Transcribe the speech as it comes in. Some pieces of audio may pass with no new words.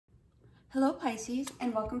Hello Pisces,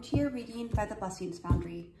 and welcome to your reading by the Blessings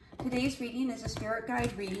Boundary. Today's reading is a spirit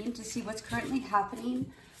guide reading to see what's currently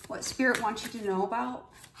happening, what spirit wants you to know about,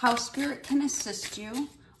 how spirit can assist you,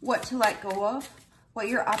 what to let go of, what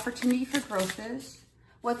your opportunity for growth is,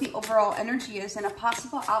 what the overall energy is, and a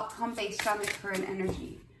possible outcome based on the current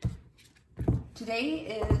energy.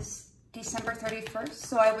 Today is December 31st,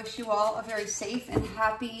 so I wish you all a very safe and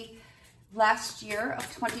happy last year of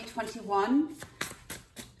 2021.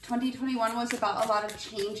 2021 was about a lot of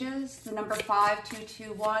changes. The number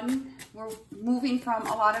 5221, we're moving from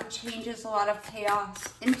a lot of changes, a lot of chaos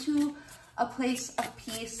into a place of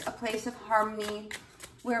peace, a place of harmony,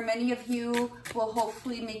 where many of you will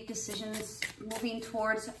hopefully make decisions moving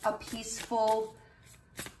towards a peaceful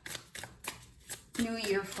new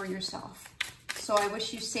year for yourself. So I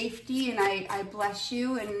wish you safety, and I bless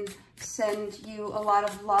you and send you a lot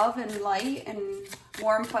of love and light and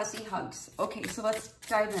warm, fuzzy hugs. Okay, so let's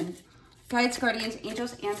dive in. Guides, guardians,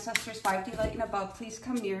 angels, ancestors, 5D light and above, please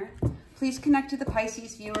come near. Please connect to the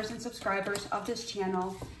Pisces viewers and subscribers of this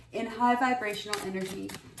channel in high vibrational energy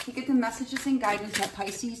to get the messages and guidance that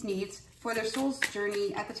Pisces needs for their soul's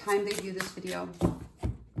journey at the time they view this video.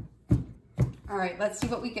 All right, let's see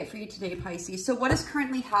what we get for you today, Pisces. So what is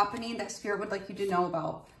currently happening that Spirit would like you to know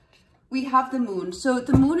about? We have the moon. So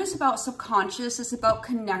the moon is about subconscious. It's about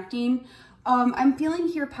connecting. I'm feeling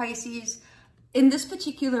here, Pisces, in this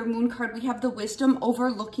particular moon card, we have the wisdom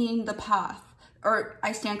overlooking the path, or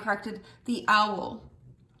I stand corrected, the owl.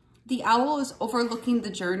 The owl is overlooking the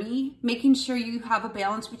journey, making sure you have a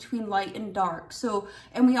balance between light and dark. So,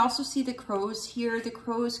 and we also see the crows here. The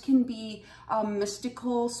crows can be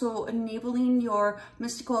mystical, so enabling your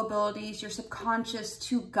mystical abilities, your subconscious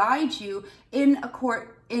to guide you in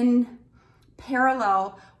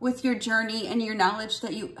parallel with your journey and your knowledge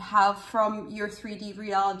that you have from your 3D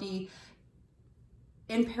reality,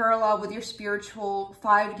 in parallel with your spiritual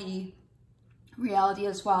 5D reality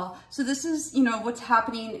as well. So this is, what's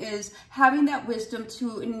happening is having that wisdom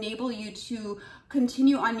to enable you to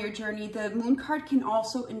continue on your journey. The moon card can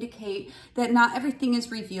also indicate that not everything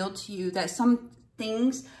is revealed to you, that some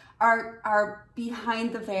things are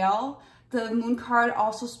behind the veil. The moon card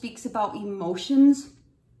also speaks about emotions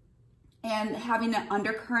and having an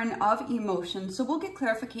undercurrent of emotions. So we'll get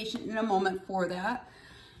clarification in a moment for that.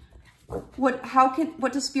 What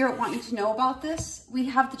does Spirit want you to know about this? We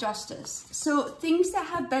have the Justice. So things that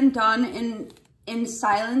have been done in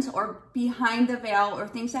silence or behind the veil, or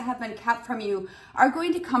things that have been kept from you, are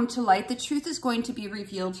going to come to light. The truth is going to be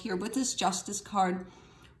revealed here with this Justice card.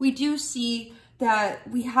 We do see that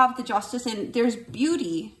we have the Justice, and there's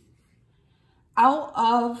beauty out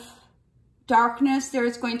of darkness.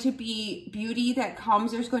 There's going to be beauty that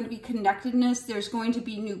comes. There's going to be connectedness. There's going to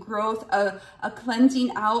be new growth, a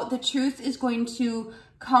cleansing out. The truth is going to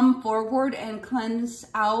come forward and cleanse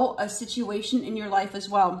out a situation in your life as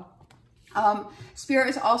well. Spirit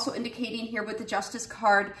is also indicating here with the Justice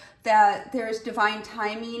card that there's divine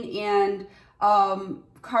timing and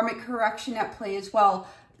karmic correction at play as well.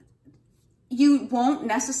 You won't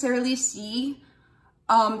necessarily see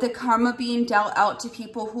the karma being dealt out to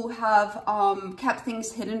people who have kept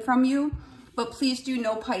things hidden from you. But please do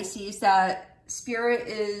know, Pisces, that Spirit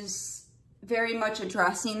is very much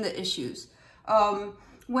addressing the issues.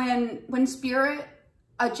 When Spirit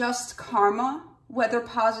adjusts karma, whether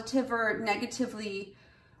positive or negatively,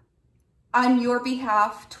 on your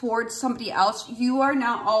behalf towards somebody else, you are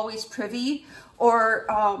not always privy, or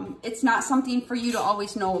it's not something for you to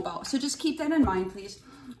always know about. So just keep that in mind, please.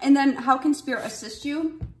 And then how can Spirit assist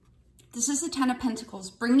you? This is the 10 of Pentacles,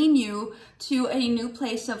 bringing you to a new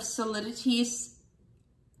place of solidity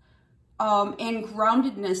and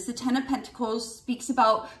groundedness. The 10 of Pentacles speaks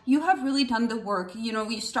about you have really done the work.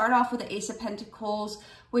 We start off with the Ace of Pentacles,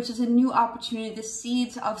 which is a new opportunity, the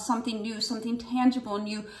seeds of something new, something tangible, and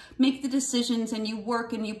you make the decisions and you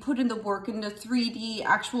work and you put in the work in the 3D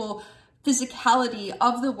actual physicality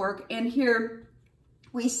of the work. And here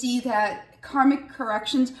we see that karmic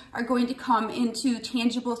corrections are going to come into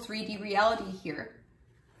tangible 3D reality here.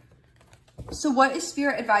 So what is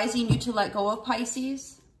Spirit advising you to let go of,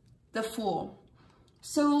 Pisces? The Fool.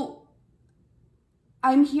 So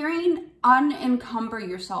I'm hearing unencumber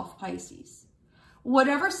yourself, Pisces.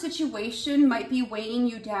 Whatever situation might be weighing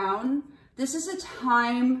you down, this is a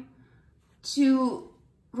time to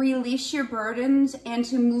release your burdens and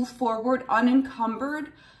to move forward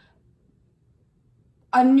unencumbered.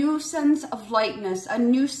 A new sense of lightness, a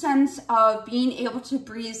new sense of being able to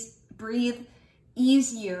breathe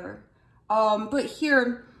easier. But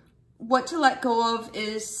here, what to let go of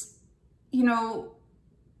is,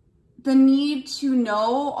 the need to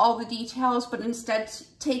know all the details, but instead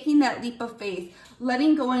taking that leap of faith,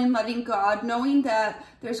 letting go and letting God, knowing that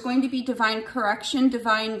there's going to be divine correction,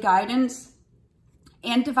 divine guidance,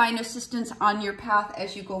 and divine assistance on your path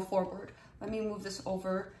as you go forward. Let me move this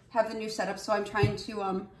over, have the new setup. So I'm trying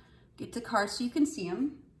to get the cards so you can see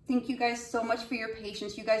them. Thank you guys so much for your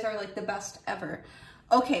patience. You guys are like the best ever.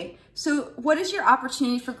 Okay, so what is your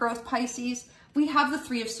opportunity for growth, Pisces? We have the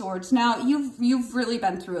Three of Swords. Now, you've really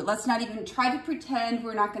been through it. Let's not even try to pretend.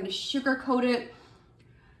 We're not going to sugarcoat it.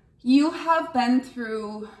 You have been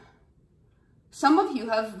through, some of you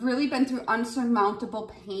have really been through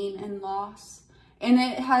unsurmountable pain and loss. And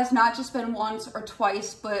it has not just been once or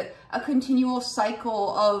twice, but a continual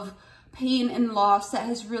cycle of pain and loss that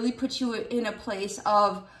has really put you in a place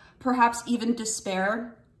of perhaps even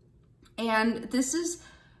despair. And this is,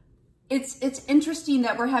 it's interesting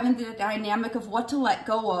that we're having the dynamic of what to let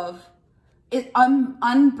go of.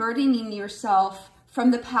 Unburdening yourself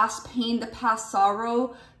from the past pain, the past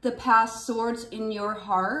sorrow, the past swords in your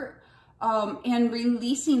heart, and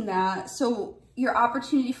releasing that. So your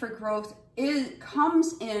opportunity for growth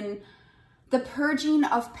comes in the purging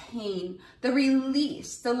of pain, the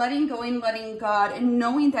release, the letting go and letting God, and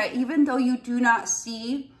knowing that even though you do not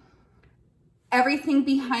see everything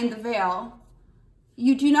behind the veil,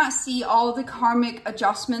 you do not see all the karmic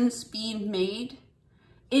adjustments being made.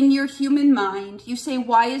 In your human mind, you say,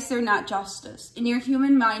 why is there not justice? In your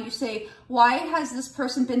human mind, you say, why has this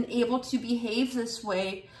person been able to behave this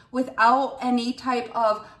way without any type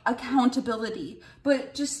of accountability?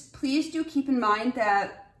 But just please do keep in mind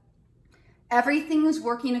that everything is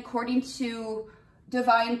working according to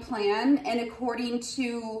divine plan and according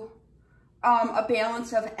to a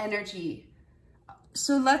balance of energy.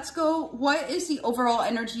 So let's go. What is the overall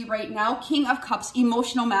energy right now? King of Cups,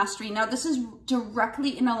 emotional mastery. Now, this is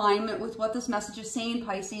directly in alignment with what this message is saying,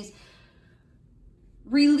 Pisces.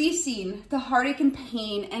 Releasing the heartache and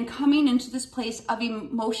pain and coming into this place of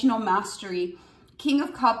emotional mastery. King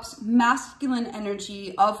of Cups, masculine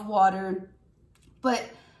energy of water, but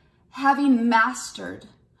having mastered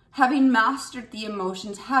the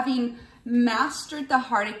emotions, having mastered the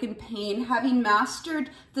heartache and pain, having mastered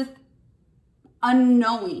the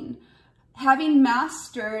unknowing, having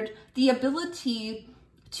mastered the ability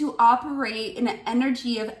to operate in an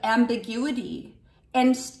energy of ambiguity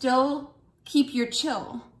and still keep your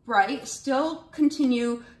chill, right? Still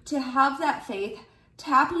continue to have that faith,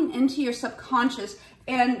 tapping into your subconscious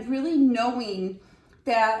and really knowing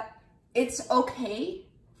that it's okay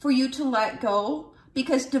for you to let go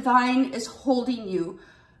because divine is holding you.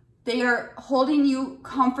 They are holding you,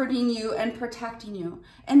 comforting you, and protecting you.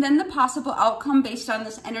 And then the possible outcome based on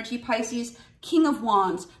this energy, Pisces, King of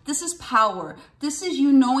Wands. This is power. This is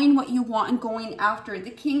you knowing what you want and going after it.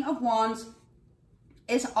 The King of Wands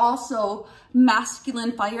is also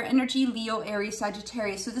masculine fire energy, Leo, Aries,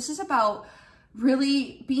 Sagittarius. So this is about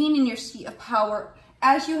really being in your seat of power.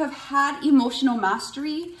 As you have had emotional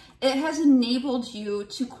mastery, it has enabled you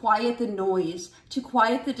to quiet the noise, to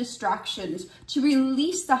quiet the distractions, to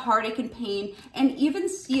release the heartache and pain, and even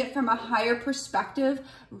see it from a higher perspective,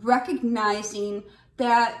 recognizing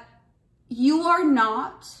that you are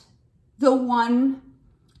not the one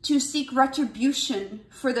to seek retribution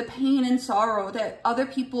for the pain and sorrow that other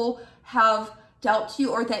people have dealt to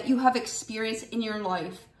you or that you have experienced in your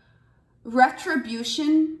life.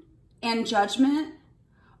 Retribution and judgment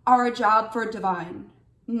are a job for divine,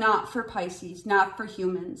 not for Pisces, not for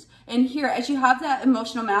humans. And here, as you have that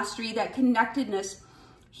emotional mastery, that connectedness,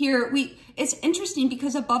 here it's interesting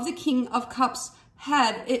because above the King of Cups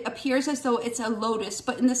head, it appears as though it's a lotus,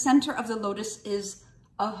 but in the center of the lotus is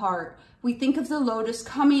a heart. We think of the lotus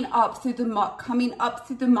coming up through the muck, coming up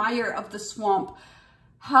through the mire of the swamp.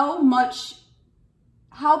 How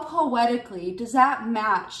poetically does that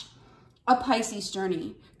match a Pisces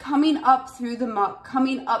journey? Coming up through the muck,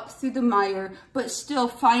 coming up through the mire, but still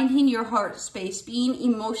finding your heart space, being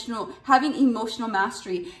emotional, having emotional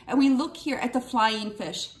mastery. And we look here at the flying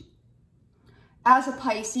fish. As a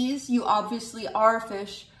Pisces, you obviously are a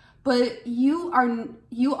fish, but you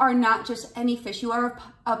are not just any fish. You are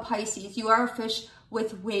a Pisces. You are a fish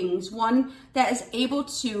with wings, one that is able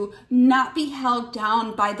to not be held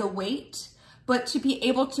down by the weight, but to be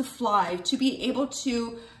able to fly, to be able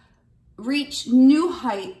to reach new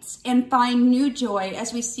heights and find new joy,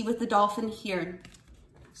 as we see with the dolphin here.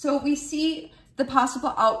 So we see the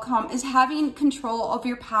possible outcome is having control of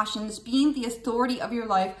your passions, being the authority of your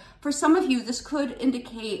life. For some of you, this could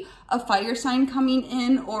indicate a fire sign coming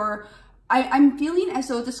in, or I'm feeling as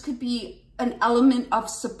though this could be an element of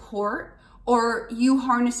support or you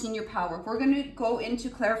harnessing your power. We're going to go into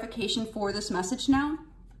clarification for this message now.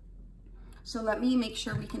 So let me make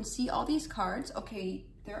sure we can see all these cards. Okay,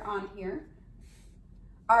 they're on here.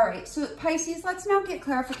 All right, so Pisces, let's now get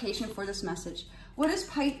clarification for this message. What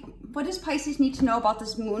does Pisces need to know about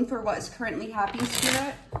this moon for what is currently happening,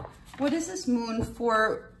 Spirit? What is this moon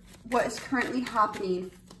for what is currently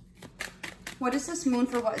happening? What is this moon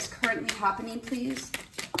for what is currently happening, please?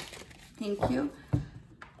 Thank you.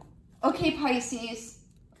 Okay, Pisces,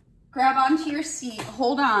 grab onto your seat.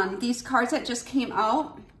 Hold on. These cards that just came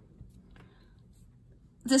out,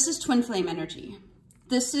 this is twin flame energy.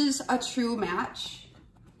 This is a true match.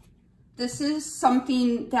 This is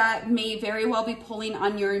something that may very well be pulling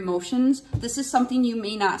on your emotions. This is something you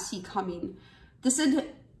may not see coming. This is,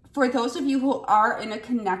 for those of you who are in a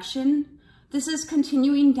connection, this is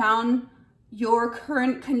continuing down your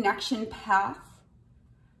current connection path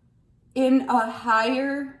in a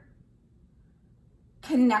higher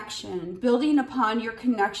connection, building upon your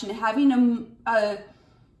connection, having a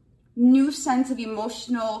new sense of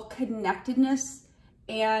emotional connectedness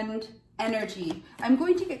and energy. I'm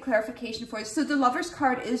going to get clarification for you. So the Lover's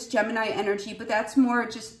card is Gemini energy, but that's more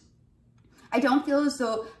just, I don't feel as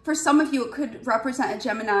though, for some of you, it could represent a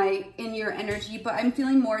Gemini in your energy, but I'm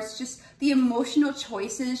feeling more, it's just the emotional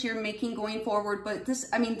choices you're making going forward. But this,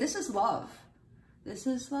 I mean, this is love. This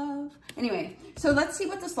is love. Anyway, so let's see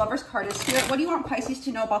what this Lover's card is. Spirit, what do you want Pisces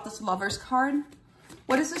to know about this Lover's card?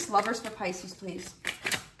 What is this Lover's for Pisces, please?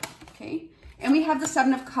 Okay. And we have the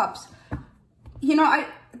Seven of Cups. You know,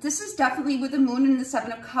 this is definitely with the moon and the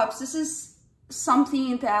Seven of Cups. This is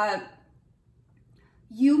something that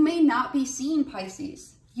you may not be seeing,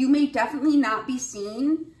 Pisces. You may definitely not be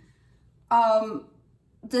seeing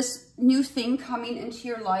this new thing coming into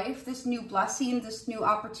your life, this new blessing, this new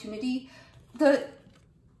opportunity.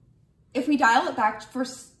 If we dial it back for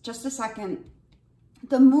just a second,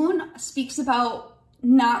 the moon speaks about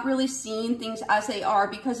not really seeing things as they are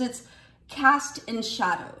because it's cast in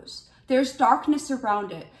shadows. There's darkness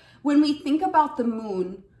around it. When we think about the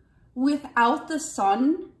moon, without the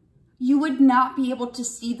sun, you would not be able to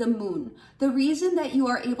see the moon. The reason that you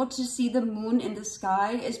are able to see the moon in the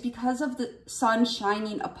sky is because of the sun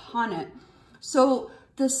shining upon it. So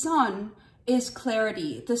the sun is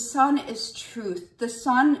clarity. The sun is truth. The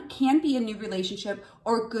sun can be a new relationship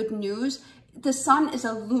or good news. The sun is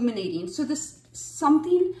illuminating. So this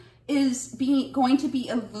something is going to be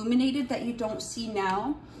illuminated that you don't see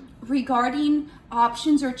now regarding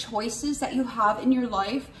options or choices that you have in your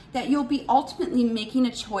life, that you'll be ultimately making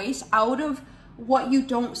a choice out of what you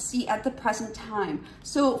don't see at the present time.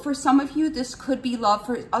 So for some of you, this could be love.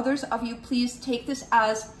 For others of you, please take this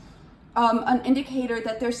as an indicator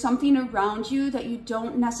that there's something around you that you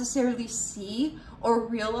don't necessarily see or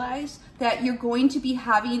realize that you're going to be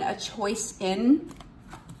having a choice in.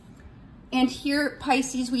 And here,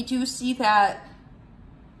 Pisces, we do see that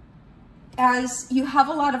as you have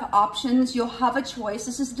a lot of options, you'll have a choice.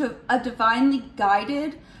 This is a divinely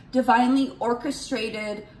guided, divinely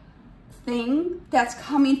orchestrated thing that's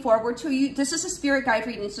coming forward to you. This is a spirit guide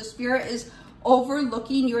reading. So spirit is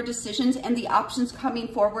overlooking your decisions and the options coming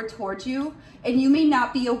forward towards you. And you may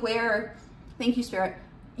not be aware, thank you, Spirit.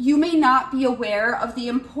 You may not be aware of the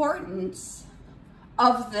importance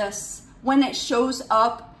of this when it shows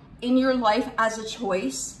up in your life as a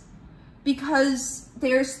choice, because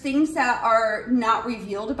there's things that are not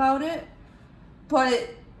revealed about it,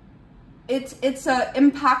 but it's an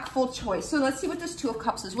impactful choice. So let's see what this Two of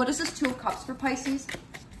Cups is. What is this Two of Cups for Pisces?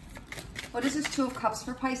 What is this Two of Cups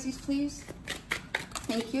for Pisces, please?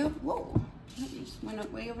 Thank you. Whoa, that just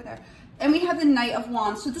went way over there. And we have the Knight of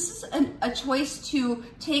Wands. So this is a choice to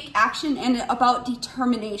take action and about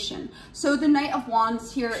determination. So the Knight of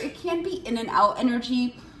Wands here, it can be in and out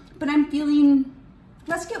energy, but I'm feeling,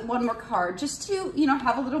 let's get one more card just to, you know,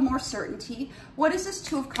 have a little more certainty. What is this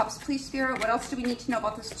Two of Cups, please, Spirit? What else do we need to know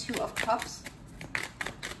about this Two of Cups?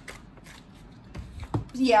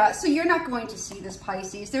 Yeah, so you're not going to see this,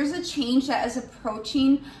 Pisces. There's a change that is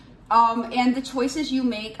approaching, and the choices you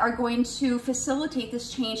make are going to facilitate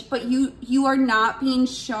this change, but you are not being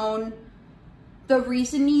shown the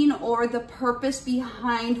reasoning or the purpose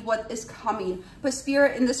behind what is coming. But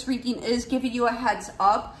Spirit in this reading is giving you a heads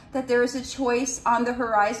up that there is a choice on the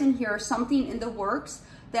horizon here, something in the works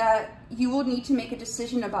that you will need to make a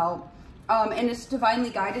decision about, and it's divinely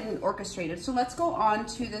guided and orchestrated. So let's go on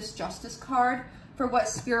to this Justice card for what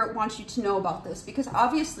Spirit wants you to know about this, because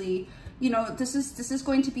obviously, you know, this is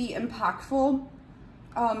going to be impactful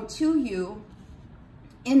to you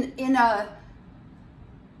in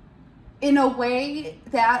a way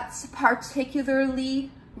that's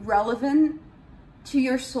particularly relevant to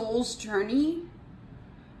your soul's journey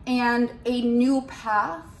and a new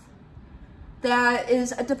path that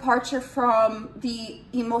is a departure from the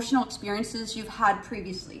emotional experiences you've had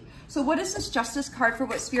previously. So what is this Justice card for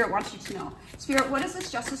what Spirit wants you to know? Spirit, what is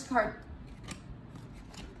this Justice card?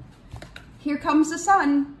 Here comes the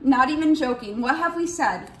Sun, not even joking. What have we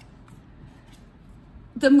said?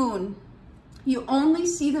 The Moon. You only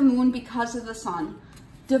see the Moon because of the Sun.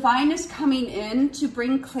 Divine is coming in to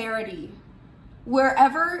bring clarity.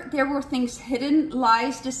 Wherever there were things hidden,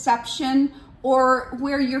 lies, deception, or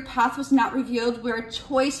where your path was not revealed, where a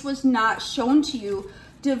choice was not shown to you,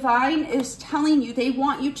 Divine is telling you, they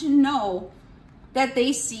want you to know that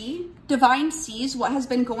they see, Divine sees what has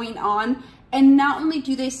been going on. And not only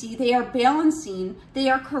do they see, they are balancing, they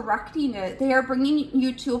are correcting it, they are bringing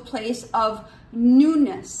you to a place of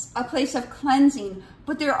newness, a place of cleansing,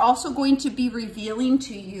 but they're also going to be revealing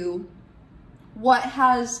to you what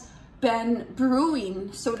has been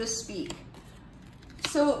brewing, so to speak.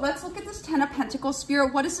 So let's look at this 10 of Pentacles.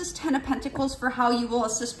 Spirit, what is this 10 of Pentacles for how you will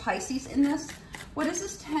assist Pisces in this? What is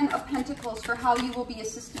this 10 of Pentacles for how you will be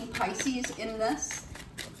assisting Pisces in this?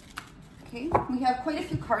 Okay, we have quite a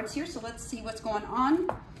few cards here, so let's see what's going on.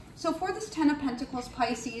 So for this 10 of Pentacles,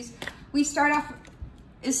 Pisces, we start off,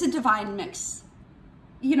 it's a divine mix.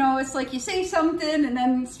 You know, it's like you say something and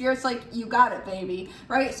then Spirit's like, you got it, baby,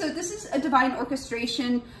 right? So this is a divine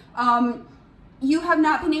orchestration. You have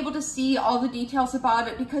not been able to see all the details about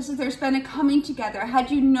it because there's been a coming together. Had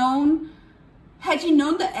you known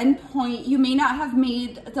the end point, you may not have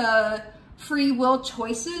made the free will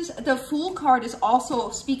choices. The Fool card is also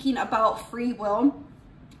speaking about free will.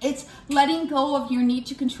 It's letting go of your need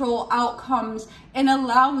to control outcomes and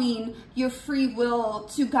allowing your free will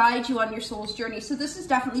to guide you on your soul's journey. So this is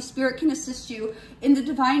definitely, Spirit can assist you in the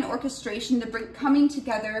divine orchestration, the coming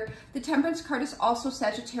together. The Temperance card is also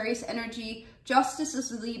Sagittarius energy. Justice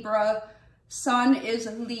is Libra. Sun is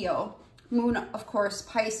Leo. Moon, of course,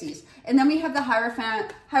 Pisces. And then we have the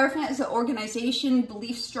Hierophant. Hierophant is an organization,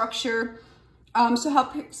 belief structure. So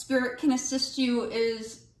how Spirit can assist you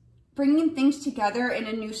is bringing things together in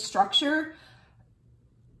a new structure.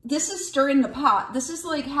 This is stirring the pot. This is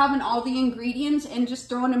like having all the ingredients and just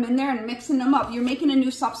throwing them in there and mixing them up. You're making a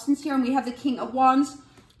new substance here, and we have the King of Wands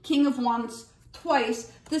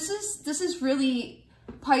twice. This is really,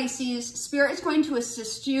 Pisces, Spirit is going to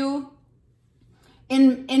assist you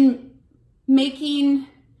in making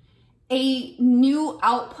a new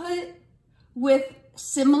output with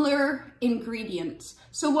similar ingredients.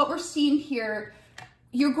 So what we're seeing here,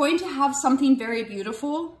 you're going to have something very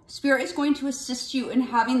beautiful. Spirit is going to assist you in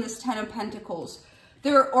having this 10 of Pentacles.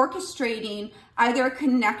 They're orchestrating either a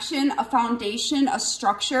connection, a foundation, a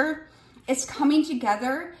structure. It's coming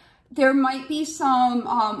together. There might be some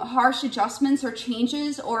harsh adjustments or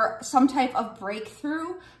changes or some type of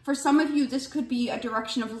breakthrough. For some of you, this could be a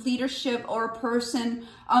direction of leadership or a person.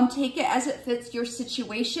 Take it as it fits your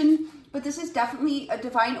situation. But this is definitely a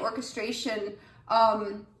divine orchestration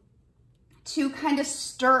to kind of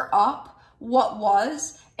stir up what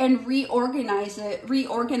was and reorganize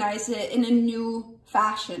it in a new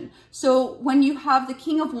fashion. So when you have the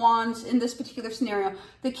King of Wands in this particular scenario,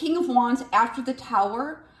 the King of Wands after the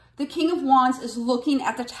Tower, the King of Wands is looking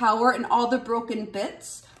at the Tower and all the broken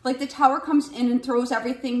bits. Like the Tower comes in and throws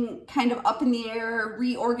everything kind of up in the air,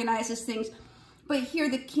 reorganizes things. But here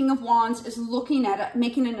the King of Wands is looking at it,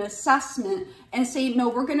 making an assessment and saying, no,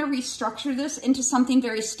 we're going to restructure this into something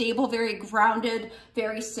very stable, very grounded,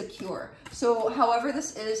 very secure. So however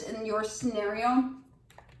this is in your scenario,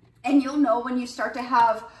 and you'll know when you start to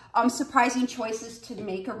have surprising choices to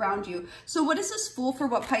make around you. So what is this Fool for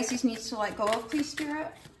what Pisces needs to let go of, please,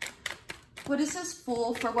 Spirit? What is this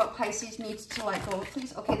Fool for what Pisces needs to let go of,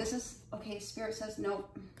 please? Okay, Spirit says no.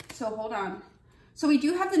 So hold on. So we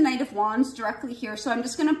do have the Knight of Wands directly here. So I'm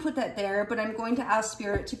just going to put that there, but I'm going to ask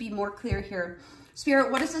Spirit to be more clear here.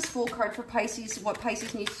 Spirit, what is this Fool card for Pisces? What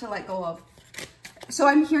Pisces needs to let go of? So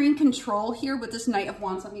I'm hearing control here with this Knight of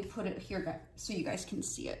Wands. Let me put it here so you guys can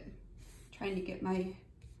see it. Trying to get my...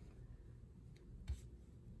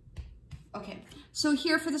 Okay, so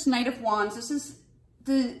here for this Knight of Wands, this is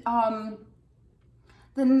the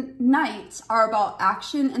Knights are about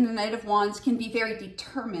action, and the Knight of Wands can be very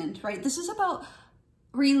determined, right? This is about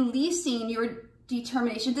releasing your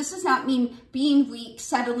determination. This does not mean being weak,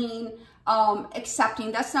 settling,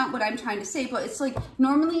 accepting. That's not what I'm trying to say, but it's like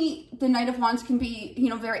normally the Knight of Wands can be, you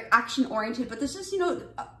know, very action oriented, but this is, you know,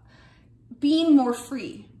 being more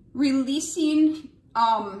free, releasing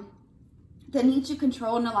the need to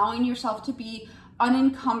control and allowing yourself to be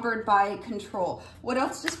unencumbered by control. What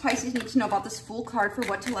else does Pisces need to know about this Fool card for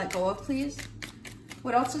what to let go of, please?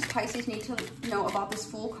 What else does Pisces need to know about this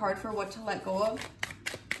Fool card for what to let go of?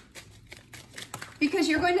 because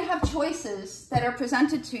you're going to have choices that are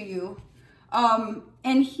presented to you.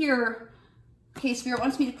 And here, okay, Spirit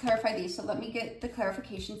wants me to clarify these, so let me get the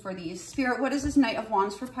clarification for these. Spirit, what is this Knight of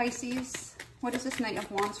Wands for Pisces? What is this Knight of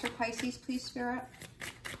Wands for Pisces, please, Spirit?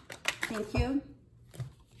 Thank you.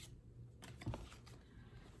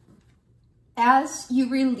 As you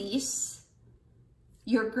release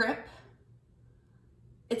your grip,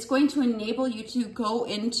 it's going to enable you to go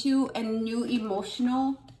into a new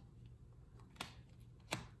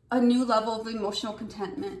level of emotional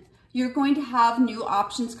contentment. You're going to have new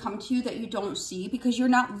options come to you that you don't see because you're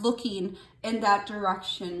not looking in that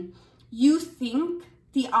direction. You think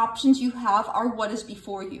the options you have are what is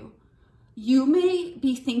before you. You may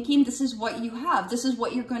be thinking this is what you have. This is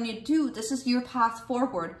what you're going to do. This is your path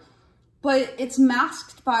forward. But it's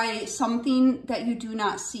masked by something that you do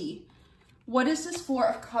not see. What is this Four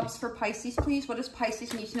of Cups for Pisces, please? What does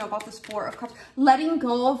Pisces need to know about this Four of Cups? Letting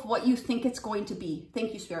go of what you think it's going to be.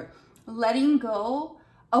 Thank you, Spirit. Letting go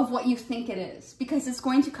of what you think it is, because it's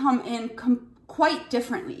going to come in quite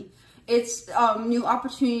differently. It's new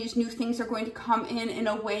opportunities, new things are going to come in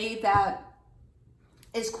a way that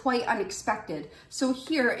is quite unexpected. So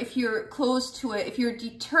here, if you're close to it, if you're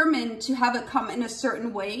determined to have it come in a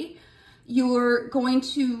certain way, you're going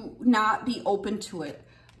to not be open to it.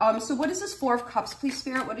 So what is this Four of Cups, please,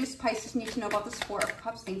 Spirit? What does Pisces need to know about this Four of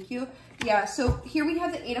Cups? Thank you. Yeah, so here we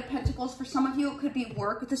have the Eight of Pentacles. For some of you, it could be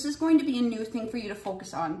work. This is going to be a new thing for you to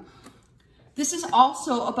focus on. This is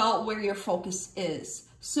also about where your focus is.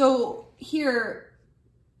 So here,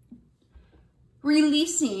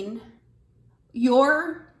 releasing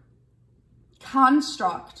your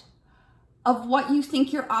construct of what you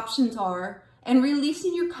think your options are, and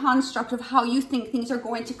releasing your construct of how you think things are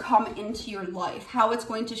going to come into your life, how it's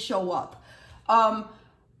going to show up.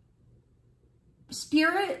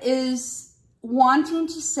 Spirit is wanting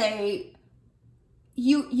to say,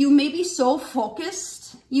 you may be so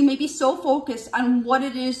focused, on what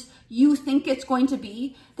it is you think it's going to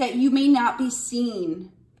be, that you may not be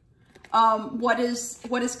seeing what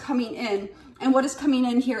is coming in. And what is coming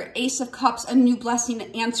in here, Ace of Cups, a new blessing,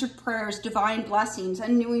 answered prayers, divine blessings, a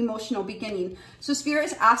new emotional beginning. So Spirit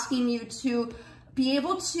is asking you to be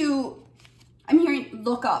able to, I'm hearing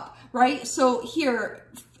look up, right? So here,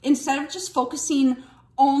 instead of just focusing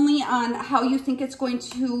only on how you think it's going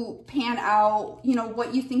to pan out, you know,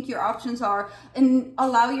 what you think your options are, and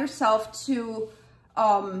allow yourself to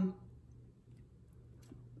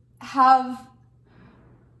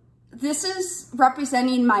this is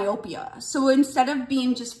representing myopia. So instead of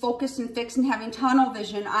being just focused and fixed and having tunnel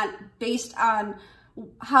vision based on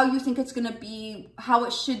how you think it's going to be, how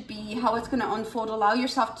it should be, how it's going to unfold, allow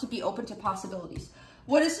yourself to be open to possibilities.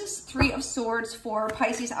 What is this Three of Swords for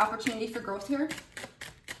Pisces opportunity for growth here?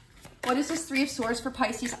 What is this Three of Swords for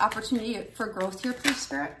Pisces opportunity for growth here, please,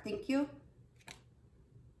 Spirit? Thank you.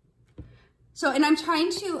 So, and I'm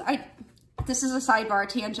trying to, this is a sidebar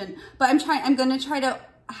tangent, but I'm going to try to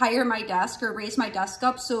higher my desk or raise my desk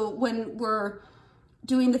up, so when we're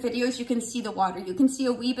doing the videos you can see the water. You can see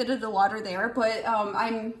a wee bit of the water there, but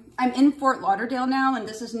I'm in Fort Lauderdale now, and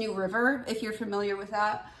this is New River, if you're familiar with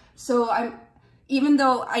that. So even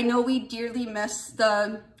though I know we dearly miss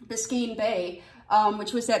the Biscayne Bay,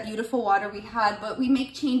 which was that beautiful water we had, but we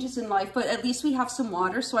make changes in life, but at least we have some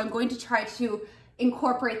water. So I'm going to try to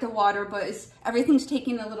incorporate the water, but everything's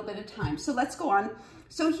taking a little bit of time. So let's go on.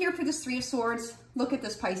 So here for this Three of Swords, look at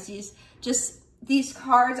this, Pisces. Just, these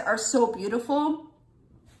cards are so beautiful.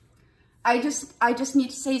 I just need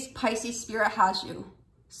to say, Pisces, Spirit has you.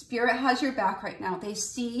 Spirit has your back right now. They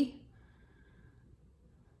see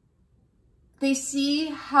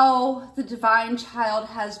how the divine child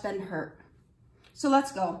has been hurt. So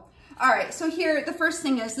let's go. All right, so here, the first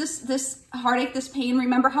thing is this heartache, this pain.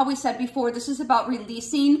 Remember how we said before, this is about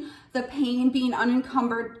releasing the pain, being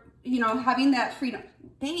unencumbered, you know, having that freedom.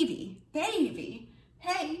 Baby,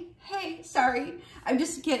 hey, sorry.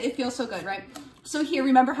 It feels so good, right? So here,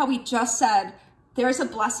 remember how we just said, there's a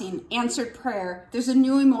blessing, answered prayer. There's a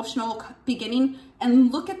new emotional beginning.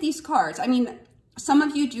 And look at these cards. I mean, some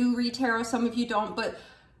of you do read tarot, some of you don't, but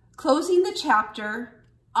closing the chapter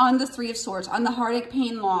on the Three of Swords, on the heartache,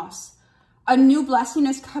 pain, loss, a new blessing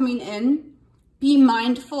is coming in. Be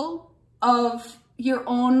mindful of your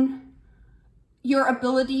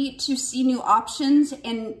ability to see new options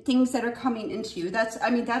and things that are coming into you. That's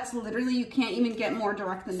literally, you can't even get more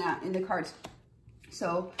direct than that in the cards.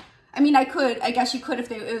 So, I mean, I guess you could if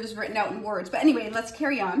it was written out in words. But anyway, let's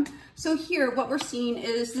carry on. So here, what we're seeing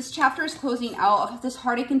is this chapter is closing out of this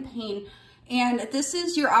heartache and pain. And this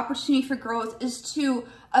is your opportunity for growth, is to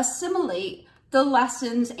assimilate the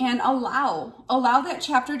lessons and allow that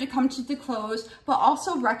chapter to come to the close, but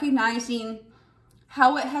also recognizing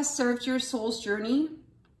how it has served your soul's journey,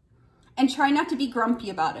 and try not to be grumpy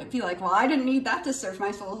about it. Be like, well, I didn't need that to serve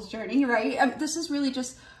my soul's journey, right? This is really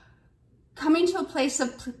just coming to a place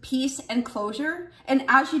of peace and closure. And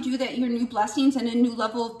as you do that, your new blessings and a new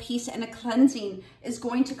level of peace and a cleansing is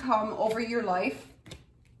going to come over your life.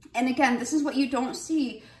 And again, this is what you don't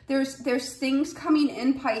see. There's things coming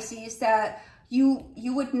in, Pisces, that you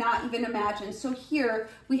would not even imagine. So here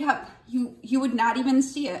we have, you would not even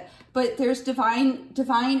see it, but there's divine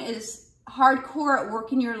is hardcore at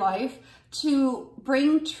work in your life to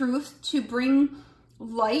bring truth, to bring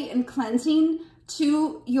light and cleansing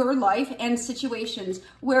to your life and situations.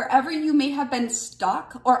 Wherever you may have been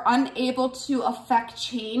stuck or unable to affect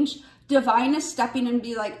change, divine is stepping in and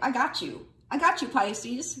be like, I got you,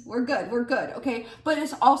 Pisces. We're good, okay? But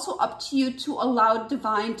it's also up to you to allow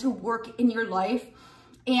divine to work in your life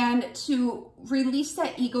and to release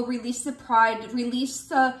that ego, release the pride, release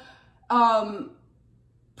the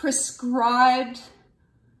prescribed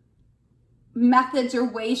methods or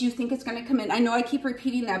ways you think it's going to come in. I know I keep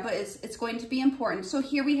repeating that, but it's going to be important. So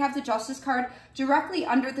here we have the Justice card. Directly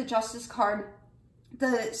under the Justice card,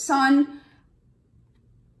 the Sun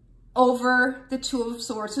over the Two of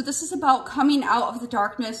Swords. So this is about coming out of the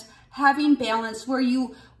darkness, having balance where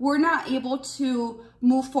you were not able to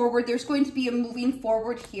move forward. There's going to be a moving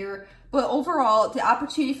forward here, but overall the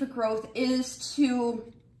opportunity for growth is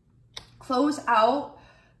to close out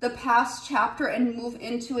the past chapter and move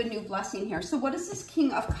into a new blessing here. So what is this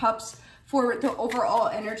King of Cups for the overall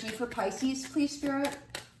energy for Pisces, please, Spirit?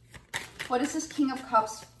 What is this King of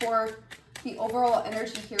Cups for the overall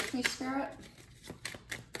energy here, please, Spirit?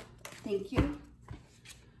 Thank you.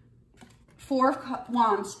 Four of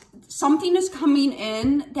Wands. Something is coming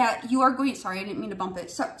in that you are going, sorry, I didn't mean to bump it.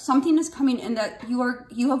 So, something is coming in that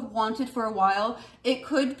you have wanted for a while. It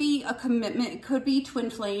could be a commitment. It could be twin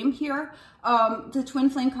flame here. The twin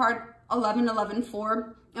flame card,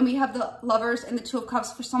 11-11-4. And we have the Lovers and the Two of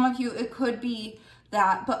Cups. For some of you, it could be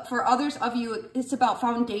that. But for others of you, it's about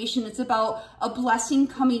foundation. It's about a blessing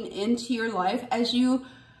coming into your life as you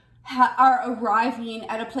are arriving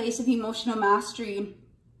at a place of emotional mastery,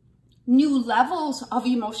 new levels of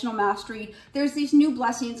emotional mastery. There's these new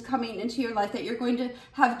blessings coming into your life that you're going to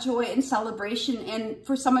have joy and celebration. And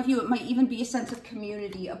for some of you, it might even be a sense of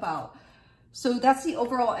community about. So that's the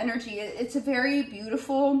overall energy. It's a very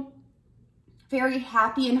beautiful, very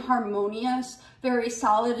happy and harmonious, very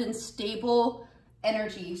solid and stable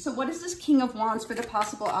energy. So what is this King of Wands for the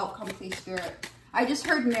possible outcome, please, Spirit? I just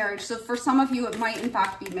heard marriage. So for some of you, it might in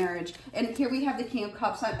fact be marriage. And here we have the King of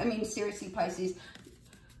Cups. I mean, seriously, Pisces.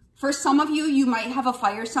 For some of you, you might have a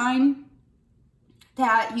fire sign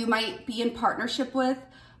that you might be in partnership with,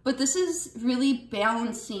 but this is really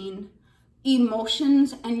balancing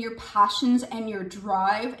emotions and your passions and your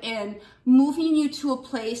drive and moving you to a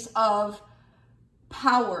place of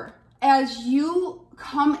power. As you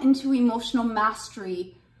come into emotional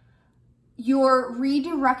mastery, you're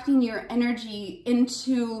redirecting your energy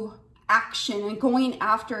into action and going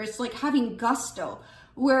after. It's like having gusto,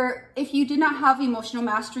 where if you did not have emotional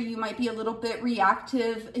mastery, you might be a little bit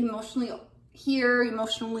reactive, emotionally here,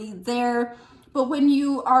 emotionally there. But when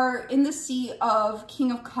you are in the sea of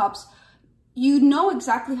King of Cups, you know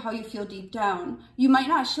exactly how you feel deep down. You might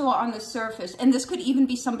not show it on the surface, and this could even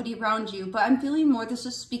be somebody around you, but I'm feeling more this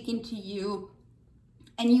is speaking to you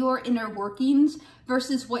and your inner workings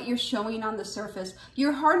versus what you're showing on the surface.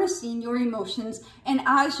 You're harnessing your emotions, and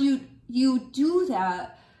as you do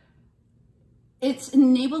that, it's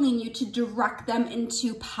enabling you to direct them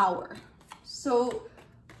into power. So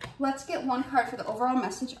let's get one card for the overall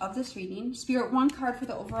message of this reading. Spirit, one card for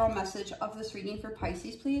the overall message of this reading for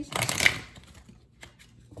Pisces, please.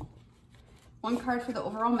 One card for the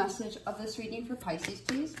overall message of this reading for Pisces,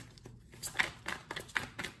 please.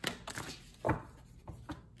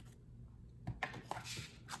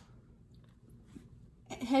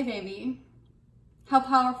 Hey, baby. How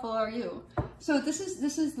powerful are you? So this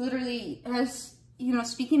is literally, as you know,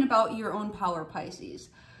 speaking about your own power, Pisces,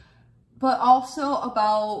 but also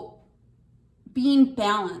about being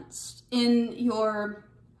balanced in your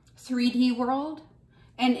 3D world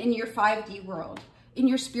and in your 5D world, in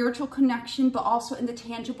your spiritual connection, but also in the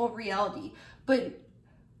tangible reality. But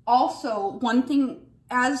also, one thing,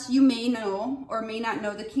 as you may know or may not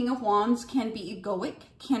know, the King of Wands can be egoic,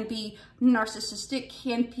 can be narcissistic,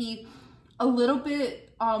 can be a little bit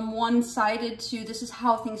one-sided to this is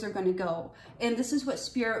how things are going to go. And this is what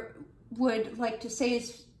Spirit would like to say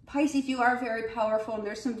is, Pisces, you are very powerful, and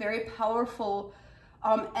there's some very powerful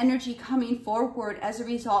energy coming forward as a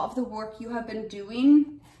result of the work you have been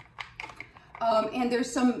doing. And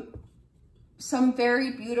there's some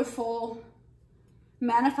very beautiful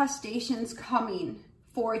manifestations coming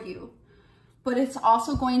for you. But it's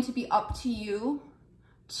also going to be up to you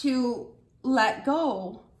to let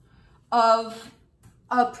go of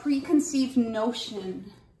a preconceived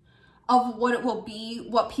notion of what it will be,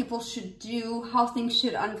 what people should do, how things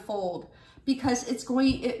should unfold. Because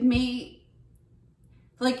it may,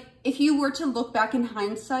 like, if you were to look back in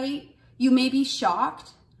hindsight, you may be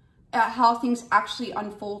shocked at how things actually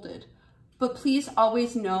unfolded. But please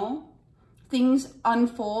always know, things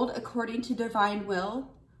unfold according to divine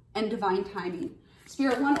will and divine timing.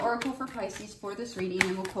 Spirit, one oracle for Pisces for this reading,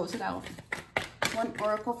 and we'll close it out. One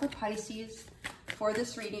oracle for Pisces for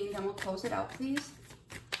this reading, then we'll close it out, please.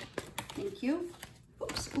 Thank you.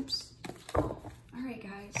 Oops. All right,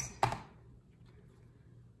 guys.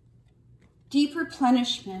 Deep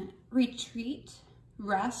replenishment, retreat,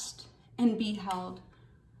 rest, and be held.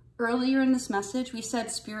 Earlier in this message, we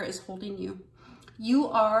said Spirit is holding you. You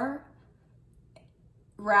are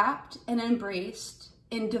wrapped and embraced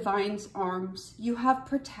in Divine's arms. You have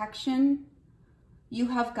protection. You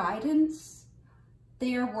have guidance.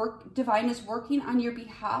 Divine is working on your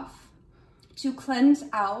behalf to cleanse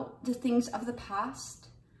out the things of the past,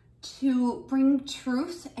 to bring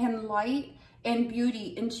truth and light and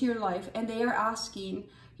beauty into your life. And they are asking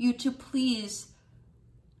you to please,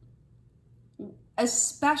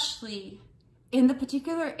 especially in the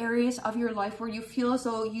particular areas of your life where you feel as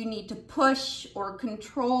though you need to push or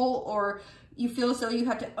control, or you feel as though you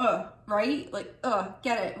have to, right? Like,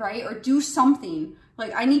 get it, right? Or do something.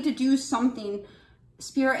 Like, I need to do something.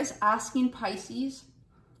 Spirit is asking Pisces,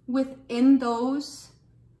 within those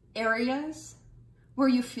areas where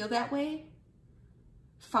you feel that way,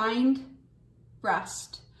 find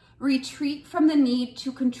rest. Retreat from the need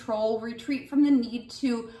to control, retreat from the need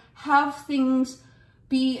to have things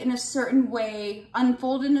be in a certain way,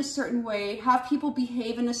 unfold in a certain way, have people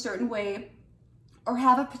behave in a certain way, or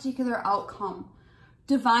have a particular outcome.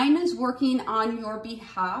 Divine is working on your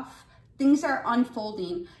behalf. Things are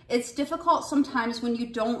unfolding. It's difficult sometimes when you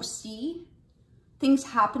don't see things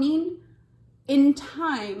happening. In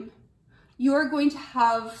time, you're going to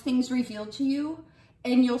have things revealed to you,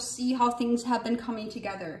 and you'll see how things have been coming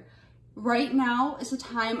together. Right now is a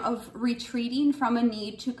time of retreating from a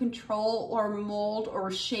need to control or mold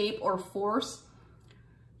or shape or force.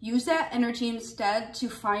 Use that energy instead to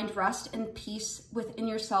find rest and peace within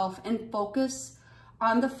yourself, and focus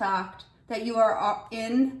on the fact that you are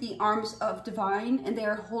in the arms of Divine, and they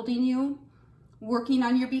are holding you, working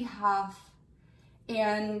on your behalf,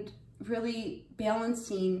 and really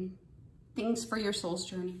balancing things for your soul's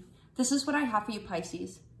journey. This is what I have for you,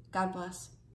 Pisces. God bless.